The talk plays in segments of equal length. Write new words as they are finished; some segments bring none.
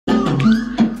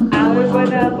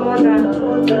bother.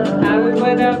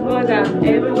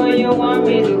 Everywhere you want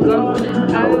me to go.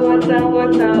 I will water.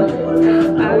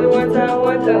 I will water.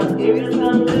 Every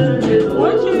time.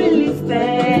 What you really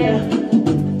say?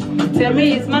 Tell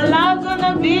me, is my love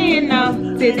gonna be enough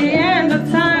till the end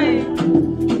of time?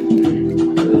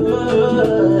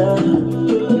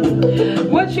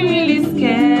 What you really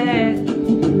scared?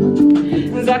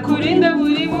 Zakurinda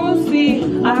Buri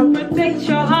Musi, I'll protect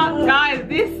your heart. Guys,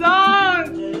 this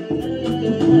song.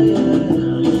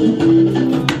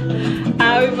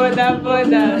 I will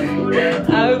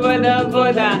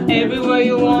bother. Everywhere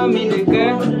you want me to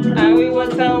go. I will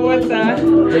water.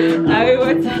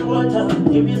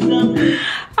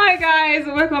 Hi guys,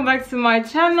 welcome back to my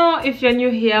channel. If you're new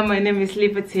here, my name is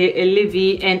Liberty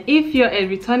Livy, and if you're a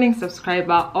returning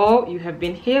subscriber or you have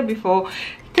been here before,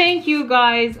 thank you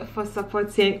guys for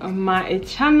supporting my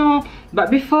channel. But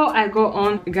before I go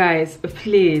on, guys,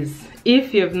 please,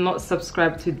 if you have not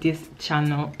subscribed to this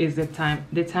channel, is the time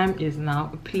is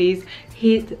now. Please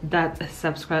hit that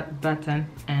subscribe button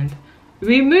and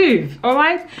we move. All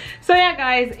right, so yeah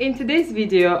guys, in today's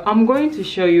video I'm going to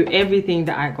show you everything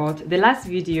that I got. The last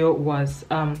video was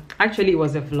actually it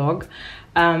was a vlog.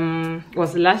 It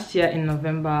was last year in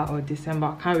November or December,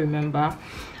 I can't remember.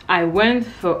 I went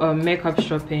for makeup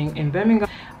shopping in Birmingham.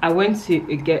 I went to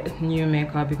get new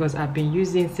makeup because I've been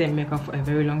using same makeup for a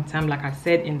very long time, like I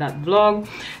said in that vlog.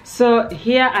 So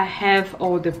here I have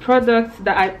all the products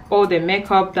that all the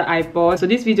makeup that I bought. So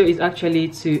this video is actually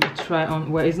to try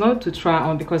on. Well, it's not to try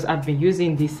on because I've been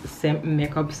using this same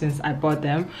makeup since I bought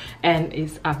them, and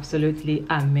it's absolutely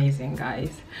amazing,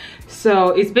 guys. So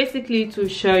it's basically to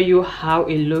show you how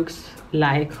it looks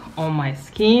like on my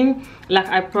skin, like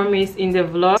I promised in the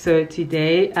vlog. So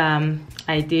today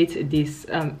I did this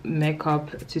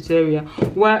makeup tutorial.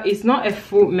 Well, it's not a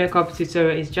full makeup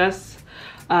tutorial, it's just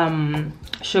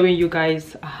showing you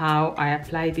guys how I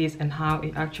apply this and how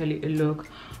it actually look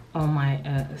on my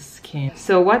skin.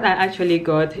 So what I actually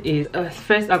got is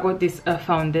first I got this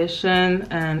foundation,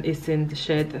 and it's in the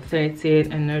shade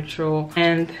 13 and neutral.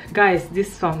 And guys,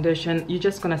 this foundation, you're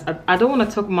just gonna, I don't want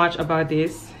to talk much about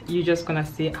this, you're just gonna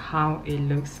see how it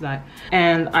looks like.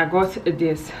 And I got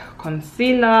this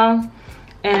concealer,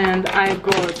 and I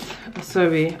got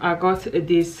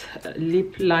this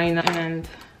lip liner and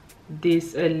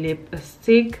this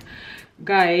lipstick,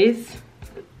 guys,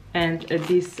 and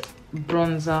this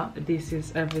bronzer. This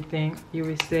is everything, you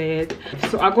will see it.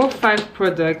 So I got 5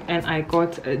 products, and I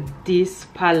got this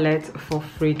palette for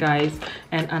free, guys,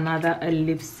 and another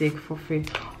lipstick for free.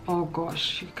 Oh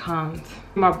gosh, you can't,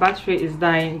 my battery is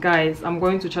dying, guys. I'm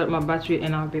going to charge my battery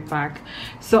and I'll be back.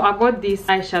 So I got this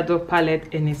eyeshadow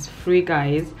palette and it's free,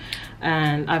 guys,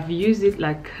 and I've used it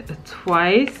like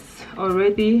twice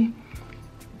already.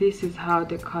 This is how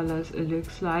the colors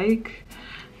looks like.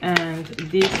 And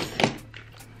this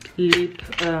lip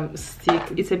stick,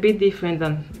 it's a bit different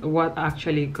than what I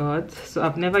actually got. So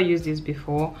I've never used this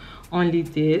before, only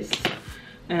this.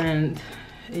 And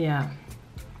yeah,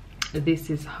 this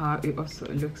is how it also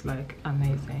looks like.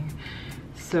 Amazing.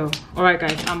 So all right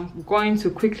guys, I'm going to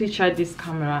quickly charge this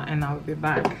camera and I'll be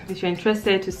back. If you're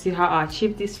interested to see how I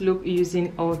achieve this look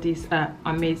using all this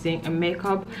amazing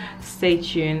makeup, stay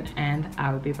tuned and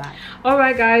I'll be back. All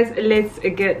right guys, let's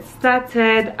get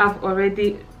started. I've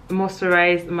already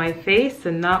moisturized my face,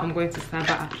 so now I'm going to start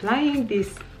by applying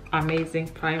this amazing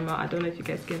primer. I don't know if you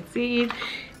guys can see it.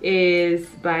 It's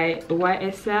by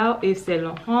YSL, Yves Saint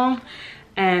Laurent.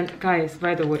 And guys,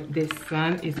 by the way, the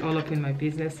sun is all up in my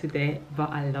business today, but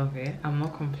I love it. I'm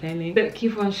not complaining. So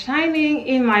keep on shining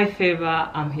in my favor.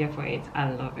 I'm here for it. I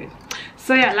love it.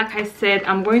 So yeah, like I said,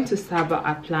 I'm going to start by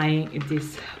applying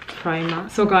this primer.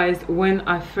 So guys, when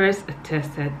I first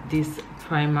tested this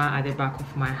primer at the back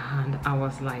of my hand, I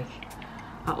was like,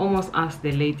 I almost asked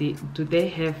the lady, do they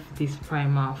have this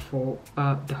primer for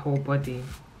the whole body?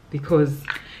 Because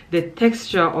the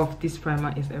texture of this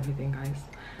primer is everything, guys.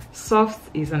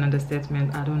 Soft is an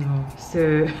understatement, I don't know.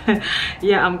 So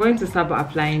yeah, I'm going to start by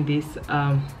applying this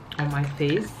on my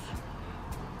face.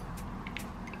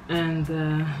 And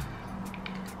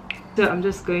so I'm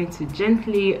just going to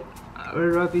gently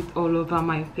rub it all over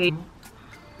my face.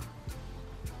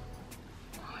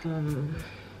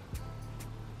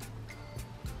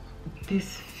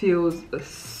 This feels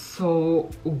so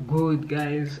good,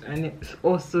 guys, and it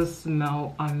also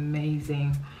smells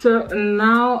amazing. So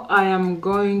now I am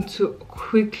going to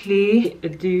quickly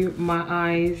do my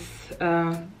eyes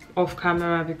off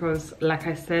camera, because like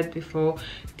I said before,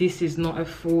 this is not a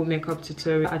full makeup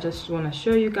tutorial. I just want to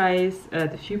show you guys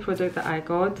the few products that I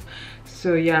got.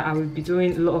 So yeah, I will be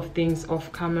doing a lot of things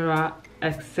off camera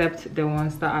except the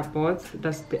ones that I bought.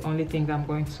 That's the only thing that I'm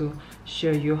going to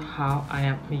show you how I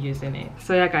am using it.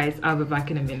 So yeah guys, I'll be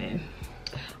back in a minute.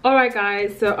 All right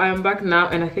guys, so I am back now,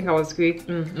 and I think I was quick.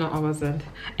 No, I wasn't.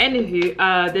 Anywho,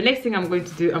 the next thing I'm going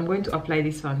to do, I'm going to apply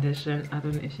this foundation. I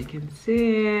don't know if you can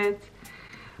see it.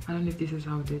 I don't know if this is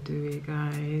how they do it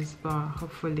guys, but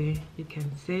hopefully you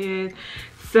can see it.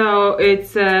 So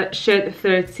it's shade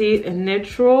 30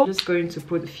 neutral. I'm just going to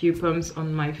put a few pumps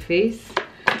on my face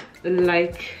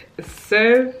like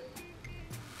so.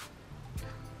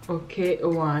 Okay,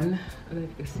 one,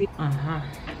 let me see.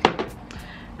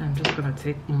 I'm just gonna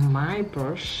take my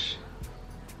brush,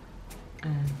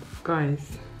 and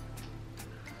guys,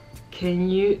 can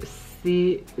you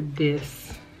see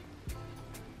this?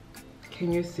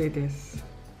 Can you see this?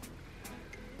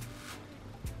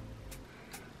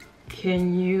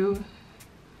 Can you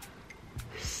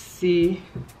see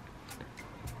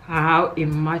how it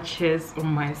matches on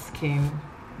my skin?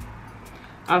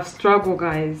 I've struggled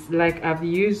guys, like I've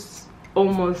used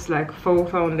almost like full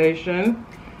foundation,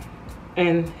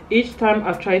 and each time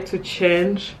I've tried to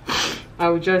change,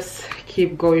 I'll just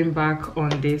keep going back on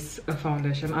this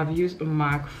foundation. I've used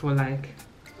MAC for like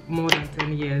more than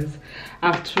 10 years.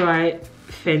 I've tried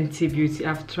Fenty Beauty,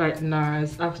 I've tried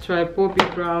NARS, I've tried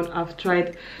Bobbi Brown, I've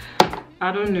tried,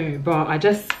 I don't know, but I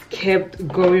just kept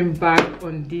going back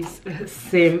on this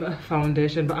same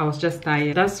foundation, but I was just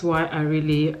tired. That's why I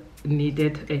really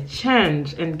needed a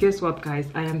change. And guess what guys,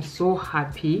 I am so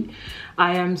happy.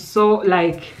 I am so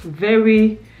like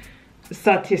very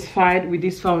satisfied with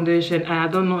this foundation, and I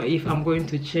don't know if I'm going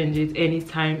to change it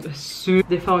anytime soon.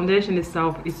 The foundation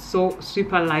itself is so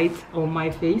super light on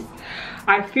my face.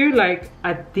 I feel like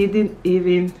I didn't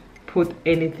even put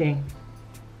anything.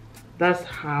 That's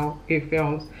how it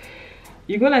feels.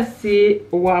 You're gonna see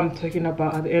what I'm talking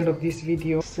about at the end of this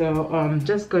video. So I'm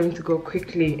just going to go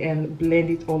quickly and blend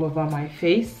it all over my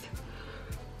face,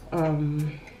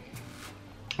 and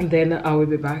then I will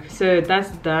be back. So that's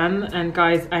done, and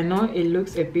guys, I know it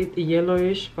looks a bit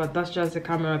yellowish, but that's just the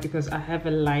camera because I have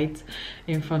a light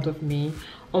in front of me.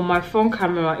 On my phone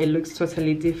camera it looks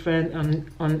totally different,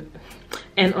 and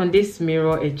on this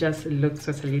mirror it just looks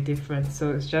totally different.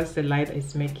 So it's just the light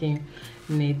is making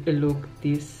it look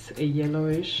this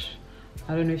yellowish.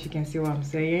 I don't know if you can see what I'm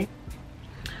saying.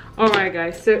 All right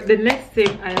guys, so the next thing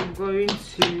I am going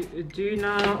to do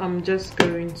now, I'm just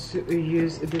going to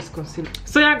use this concealer.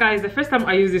 So yeah guys, the first time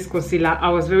I used this concealer I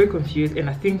was very confused, and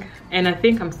I think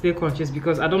I'm still confused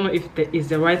because I don't know if that is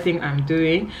the right thing I'm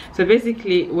doing. So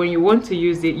basically when you want to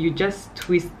use it, you just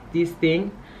twist this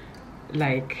thing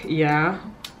like, yeah,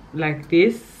 like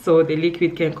this, so the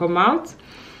liquid can come out.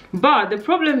 But the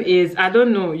problem is, I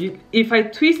don't know, if I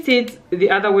twist it the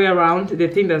other way around, the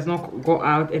thing does not go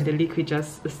out and the liquid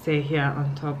just stay here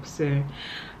on top. So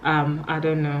I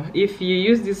don't know. If you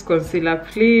use this concealer,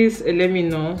 please let me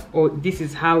know, or this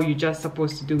is how you just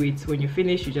supposed to do it. When you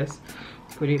finish, you just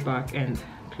put it back and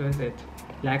close it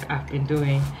like I've been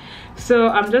doing. So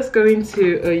I'm just going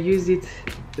to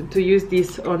use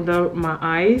this under my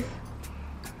eyes.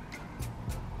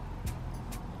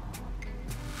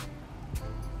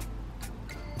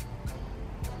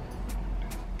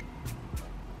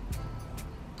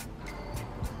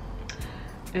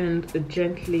 And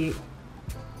gently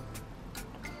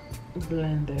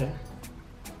blend it.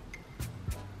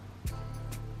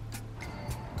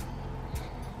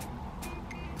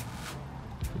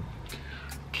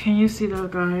 Can you see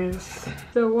that guys?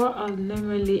 So what I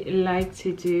normally like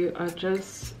to do, I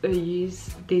just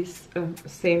use this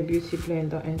same beauty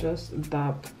blender and just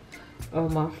dab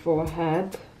on my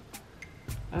forehead.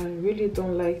 I really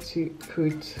don't like to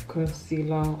put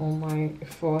concealer on my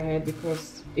forehead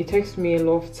because it takes me a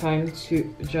lot of time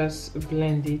to just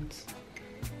blend it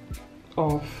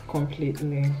off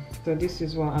completely. So this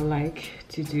is what I like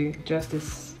to do, just a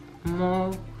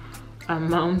small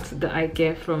amount that I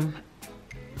get from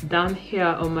down here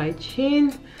on my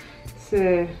chin.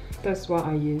 So that's what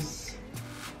I use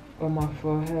on my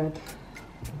forehead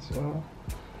as well,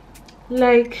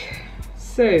 like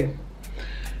so.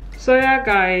 So yeah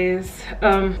guys,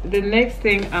 the next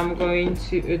thing I'm going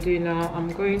to do now, I'm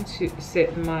going to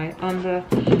set my under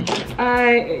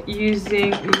eye using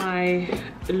my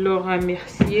Laura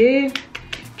Mercier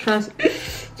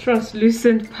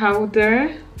translucent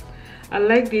powder. I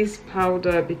like this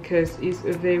powder because it's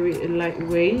very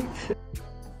lightweight.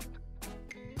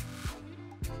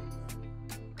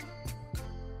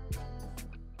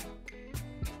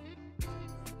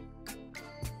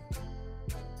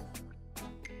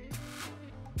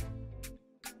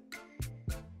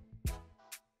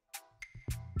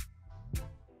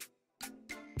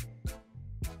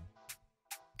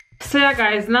 So yeah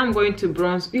guys, now I'm going to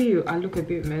bronze. Ew, I look a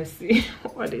bit messy.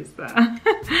 What is that?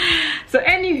 So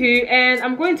anywho, and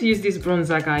I'm going to use this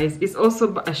bronzer guys. It's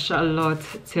also a Charlotte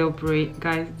Tilbury.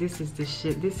 Guys, this is the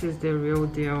shit. This is the real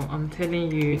deal, I'm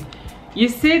telling you. You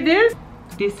see this?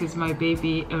 This is my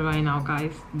baby right now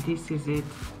guys. This is it.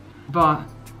 But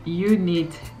you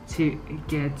need to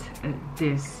get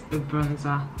this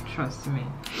bronzer, trust me.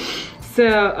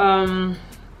 So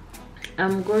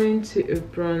I'm going to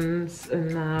bronze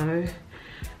now,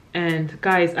 and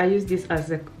guys, I use this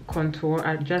as a contour.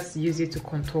 I just use it to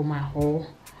contour my whole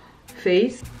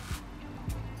face.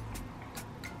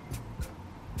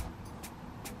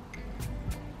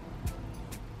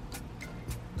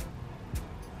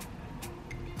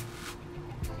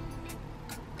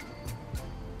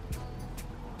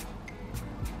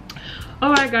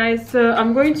 Alright guys, so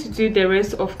I'm going to do the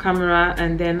rest of camera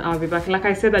and then I'll be back. Like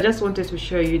I said, I just wanted to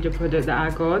show you the product that I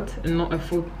got, not a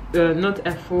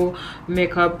full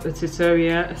makeup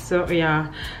tutorial. So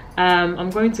yeah, I'm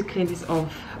going to clean this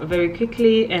off very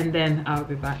quickly and then I'll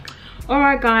be back.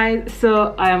 Alright guys,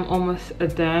 so I am almost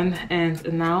done,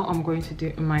 and now I'm going to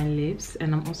do my lips,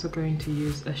 and I'm also going to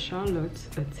use a Charlotte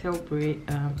Tilbury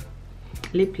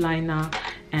lip liner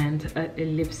and a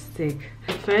lipstick.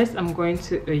 First I'm going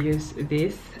to use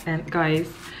this, and guys,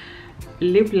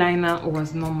 lip liner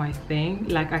was not my thing.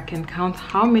 Like, I can count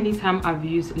how many times I've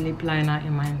used lip liner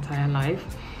in my entire life,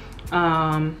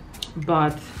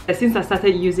 but since I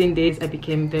started using this, I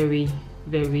became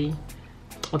very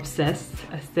obsessed.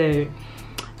 So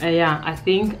yeah, I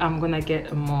think I'm gonna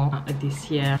get more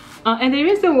this year. And the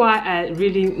reason why I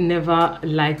really never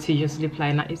like to use lip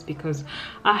liner is because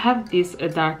I have this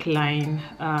dark line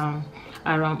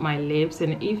around my lips,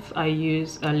 and if I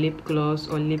use a lip gloss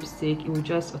or lipstick, it will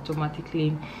just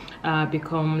automatically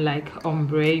become like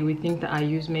ombre. You would think that I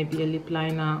use maybe a lip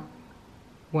liner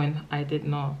when I did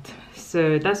not.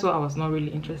 So that's why I was not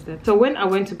really interested. So when I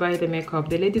went to buy the makeup,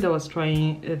 the lady that was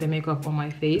trying the makeup on my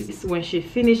face, when she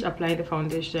finished applying the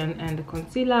foundation and the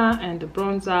concealer and the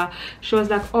bronzer, she was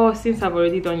like, oh, since I've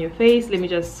already done your face, let me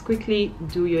just quickly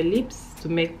do your lips to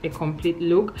make a complete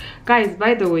look. Guys,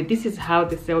 by the way, this is how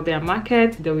they sell their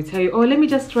market. They will tell you, oh, let me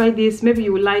just try this, maybe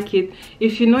you will like it.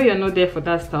 If you know you're not there for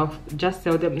that stuff, just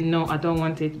tell them, no, I don't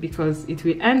want it, because it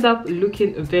will end up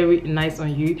looking very nice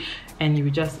on you and you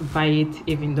will just buy it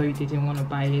even though you didn't want to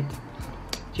buy it.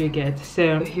 Do you get?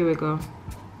 So here we go.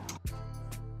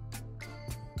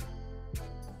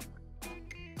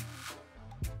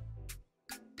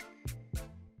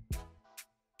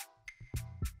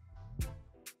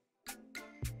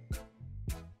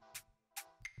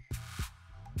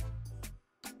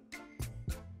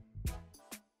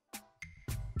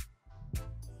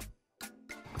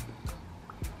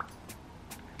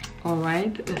 All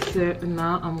right, so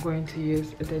now I'm going to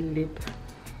use the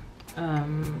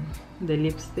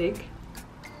lipstick,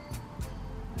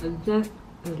 just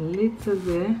a little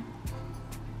bit.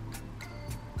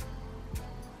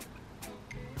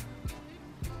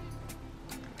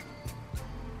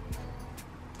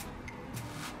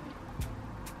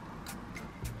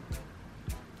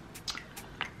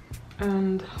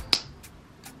 And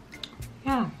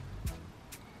yeah,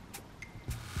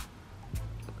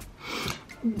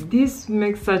 this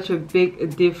makes such a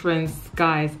big difference,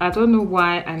 guys. I don't know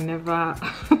why I never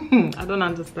I don't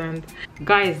understand,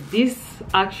 guys. This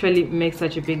actually makes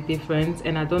such a big difference,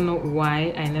 and I don't know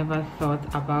why I never thought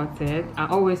about it. I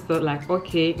always thought like,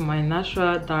 okay, my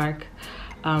natural dark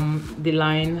the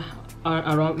line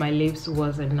around my lips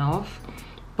was enough,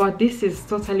 but this is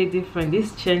totally different.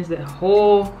 This changed the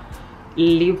whole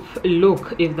lip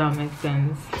look, if that makes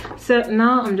sense. So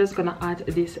now I'm just gonna add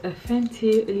this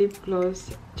Fenty lip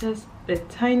gloss, just a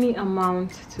tiny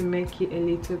amount to make it a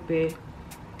little bit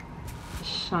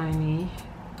shiny.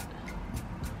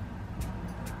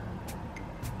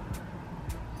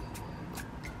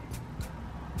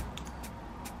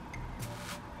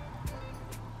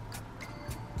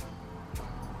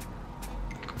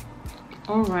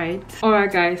 All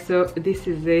right guys, so this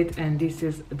is it, and this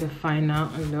is the final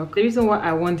look. The reason why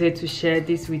I wanted to share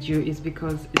this with you is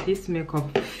because this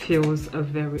makeup feels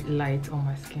very light on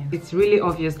my skin. It's really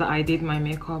obvious that I did my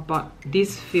makeup, but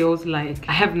this feels like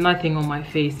I have nothing on my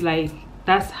face. Like,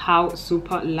 that's how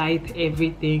super light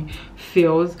everything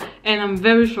feels. And I'm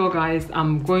very sure, guys,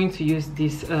 I'm going to use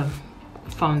this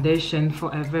foundation for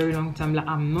a very long time. Like,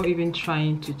 I'm not even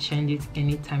trying to change it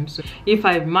anytime soon. If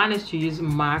I managed to use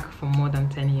MAC for more than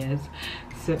 10 years,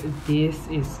 so this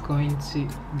is going to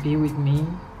be with me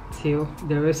till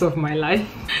the rest of my life.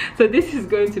 So this is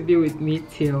going to be with me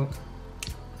till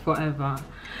forever.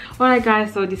 Alright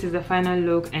guys, so this is the final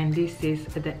look and this is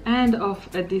the end of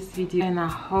this video, and I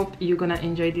hope you're gonna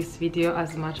enjoy this video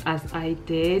as much as I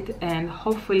did, and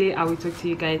hopefully I will talk to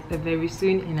you guys very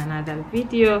soon in another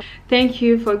video. Thank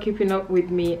you for keeping up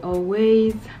with me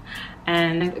always,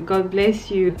 and God bless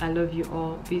you. I love you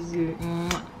all.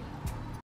 Bisous.